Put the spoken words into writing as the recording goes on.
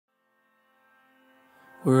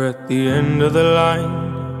We're at the end of the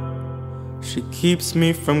line. She keeps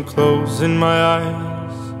me from closing my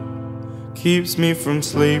eyes, keeps me from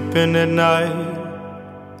sleeping at night.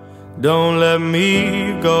 Don't let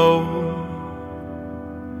me go.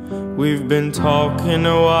 We've been talking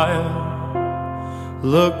a while,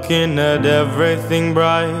 looking at everything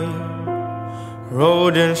bright.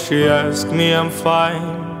 Road and she asked me I'm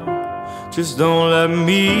fine, just don't let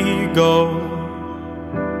me go.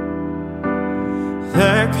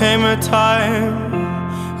 There came a time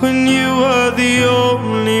when you were the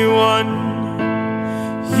only one.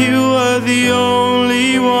 You were the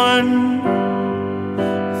only one,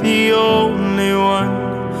 the only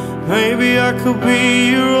one. Maybe I could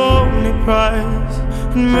be your only prize,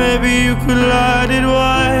 and maybe you could light it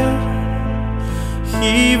wide.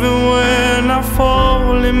 Even when I'm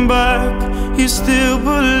falling back, you still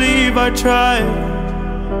believe I tried.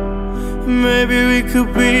 Maybe we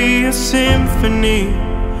could be a symphony,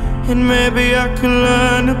 and maybe I could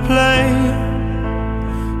learn to play.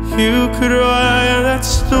 You could write that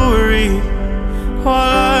story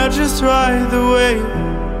while I just ride the wave.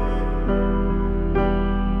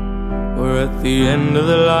 We're at the end of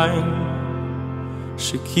the line.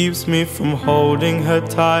 She keeps me from holding her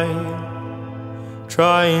tight,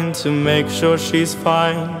 trying to make sure she's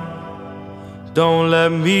fine. Don't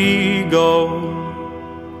let me go.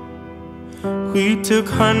 We took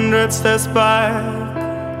 100 steps back.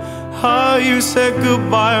 How you said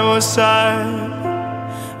goodbye was sad.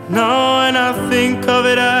 Now when I think of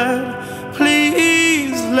it,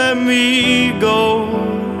 please let me go.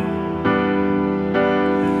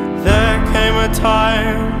 There came a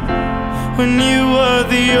time when you were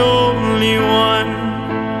the only one.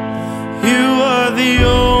 You were the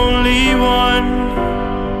only one,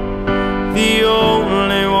 the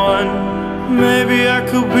only one. Maybe I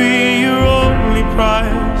could be your only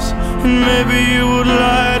prize, and maybe you would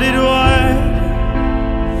light it wide.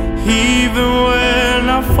 Even when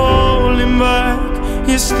I'm falling back,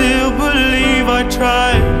 you still believe I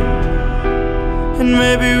tried. And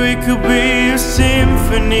maybe we could be a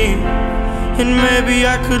symphony, and maybe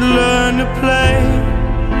I could learn to play.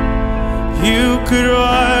 You could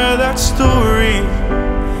write that story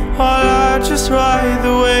while I just ride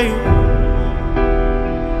the wave.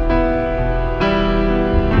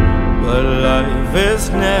 But life is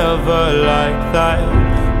never like that.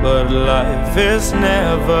 But life is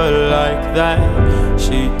never like that.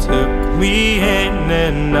 She took me in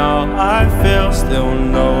and now I feel still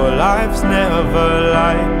know life's never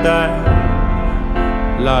like that.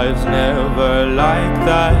 Life's never like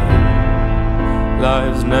that.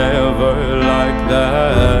 Life's never like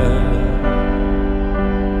that.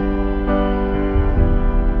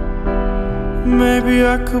 Maybe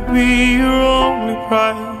I could be your only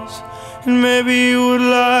prize, and maybe you would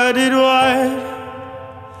light it wide.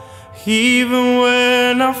 Even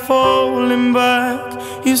when I'm falling back,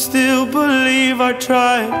 you still believe I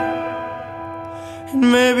tried.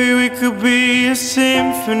 And maybe we could be a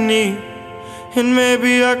symphony, and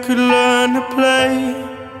maybe I could learn to play.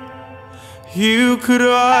 You could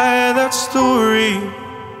write that story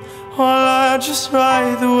while I just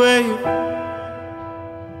ride the wave.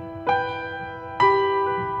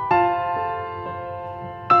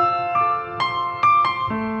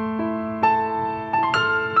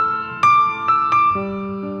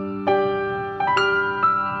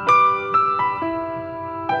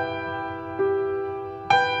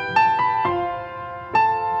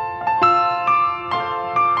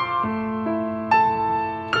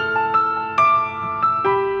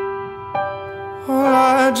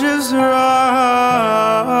 I just ride